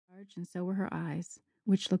large, and so were her eyes,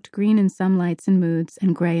 which looked green in some lights and moods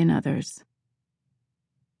and gray in others.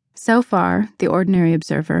 So far, the ordinary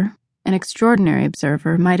observer, an extraordinary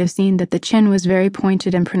observer, might have seen that the chin was very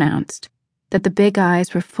pointed and pronounced, that the big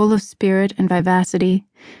eyes were full of spirit and vivacity,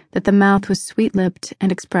 that the mouth was sweet-lipped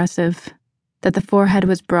and expressive, that the forehead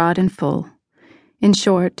was broad and full. In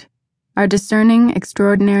short, our discerning,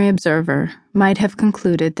 extraordinary observer might have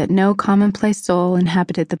concluded that no commonplace soul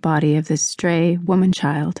inhabited the body of this stray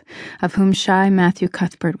woman-child of whom shy Matthew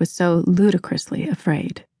Cuthbert was so ludicrously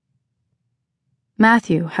afraid.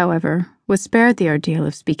 Matthew, however, was spared the ordeal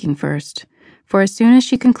of speaking first, for as soon as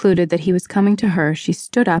she concluded that he was coming to her, she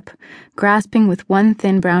stood up, grasping with one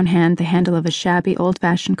thin brown hand the handle of a shabby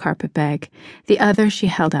old-fashioned carpet-bag, the other she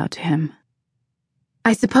held out to him.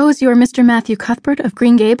 "I suppose you are Mr. Matthew Cuthbert of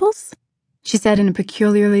Green Gables?" she said in a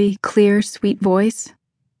peculiarly clear, sweet voice.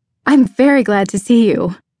 "I'm very glad to see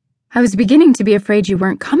you. I was beginning to be afraid you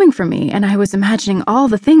weren't coming for me, and I was imagining all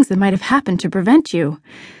the things that might have happened to prevent you.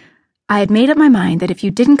 I had made up my mind that if you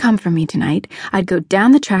didn't come for me tonight, I'd go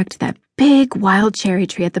down the track to that big wild cherry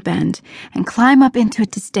tree at the bend and climb up into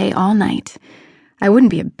it to stay all night. I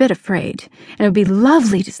wouldn't be a bit afraid, and it would be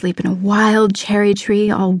lovely to sleep in a wild cherry tree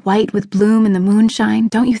all white with bloom in the moonshine,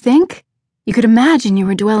 don't you think? You could imagine you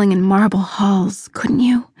were dwelling in marble halls, couldn't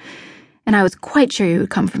you? And I was quite sure you would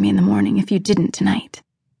come for me in the morning if you didn't tonight."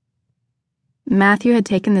 Matthew had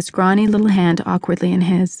taken the scrawny little hand awkwardly in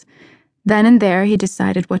his. Then and there he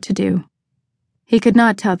decided what to do. He could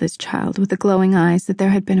not tell this child with the glowing eyes that there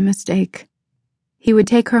had been a mistake. He would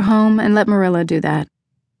take her home and let Marilla do that.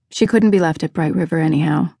 She couldn't be left at Bright River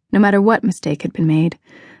anyhow, no matter what mistake had been made,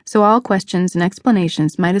 so all questions and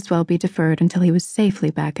explanations might as well be deferred until he was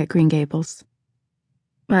safely back at Green Gables.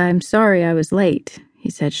 "I'm sorry I was late," he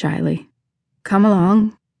said shyly. "Come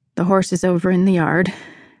along. The horse is over in the yard.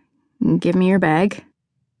 Give me your bag."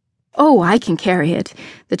 "Oh, I can carry it,"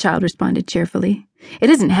 the child responded cheerfully. "It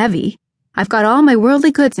isn't heavy. I've got all my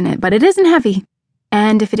worldly goods in it, but it isn't heavy.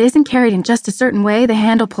 And if it isn't carried in just a certain way, the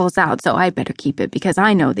handle pulls out, so I'd better keep it because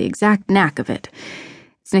I know the exact knack of it.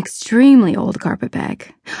 It's an extremely old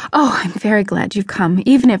carpet-bag. Oh, I'm very glad you've come,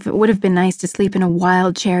 even if it would have been nice to sleep in a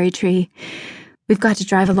wild cherry tree. We've got to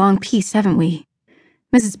drive a long piece, haven't we?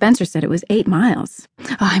 Mrs. Spencer said it was 8 miles.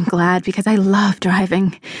 Oh, I'm glad because I love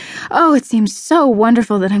driving. Oh, it seems so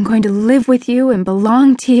wonderful that I'm going to live with you and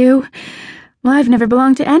belong to you. Well, I've never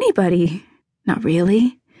belonged to anybody. Not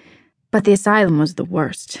really. But the asylum was the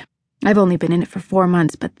worst. I've only been in it for 4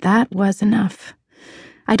 months, but that was enough.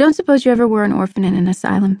 I don't suppose you ever were an orphan in an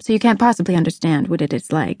asylum, so you can't possibly understand what it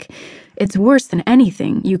is like. It's worse than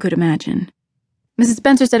anything you could imagine. Mrs.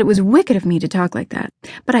 Spencer said it was wicked of me to talk like that,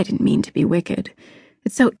 but I didn't mean to be wicked.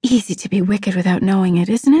 It's so easy to be wicked without knowing it,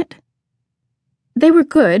 isn't it? They were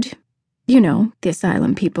good, you know, the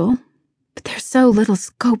asylum people. But there's so little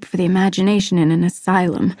scope for the imagination in an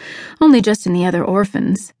asylum, only just in the other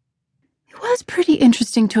orphans. It was pretty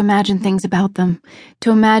interesting to imagine things about them, to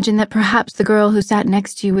imagine that perhaps the girl who sat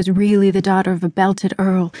next to you was really the daughter of a belted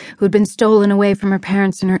earl who had been stolen away from her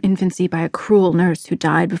parents in her infancy by a cruel nurse who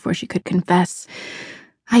died before she could confess.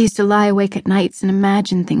 I used to lie awake at nights and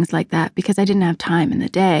imagine things like that because I didn't have time in the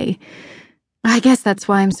day. I guess that's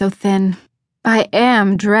why I'm so thin. I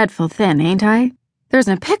am dreadful thin, ain't I? There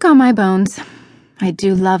isn't a pick on my bones. I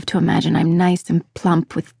do love to imagine I'm nice and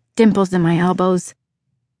plump with dimples in my elbows."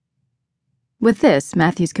 With this,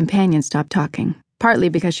 Matthew's companion stopped talking, partly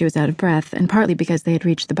because she was out of breath and partly because they had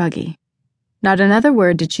reached the buggy. Not another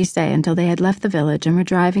word did she say until they had left the village and were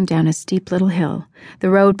driving down a steep little hill,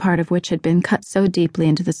 the road part of which had been cut so deeply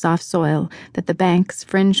into the soft soil that the banks,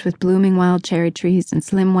 fringed with blooming wild cherry trees and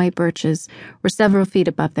slim white birches, were several feet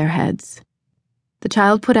above their heads. The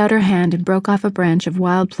child put out her hand and broke off a branch of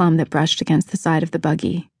wild plum that brushed against the side of the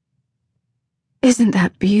buggy. "Isn't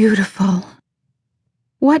that beautiful?"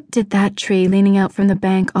 "What did that tree leaning out from the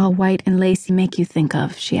bank all white and lacy make you think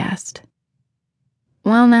of?" she asked.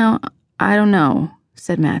 "Well, now, I don't know,"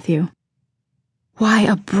 said Matthew. "Why,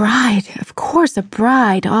 a bride, of course a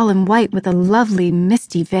bride, all in white with a lovely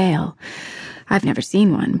misty veil. I've never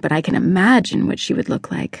seen one, but I can imagine what she would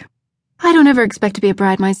look like. I don't ever expect to be a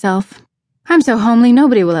bride myself. I'm so homely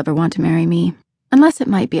nobody will ever want to marry me, unless it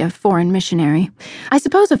might be a foreign missionary. I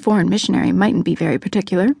suppose a foreign missionary mightn't be very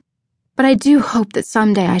particular. But I do hope that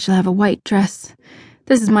someday I shall have a white dress.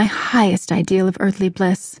 This is my highest ideal of earthly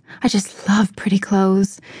bliss. I just love pretty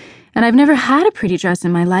clothes. And I've never had a pretty dress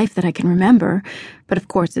in my life that I can remember, but of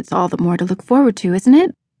course it's all the more to look forward to, isn't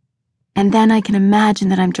it? And then I can imagine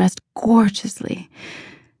that I'm dressed gorgeously.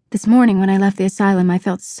 This morning when I left the asylum, I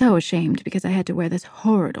felt so ashamed because I had to wear this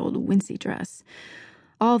horrid old wincey dress.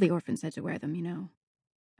 All the orphans had to wear them, you know.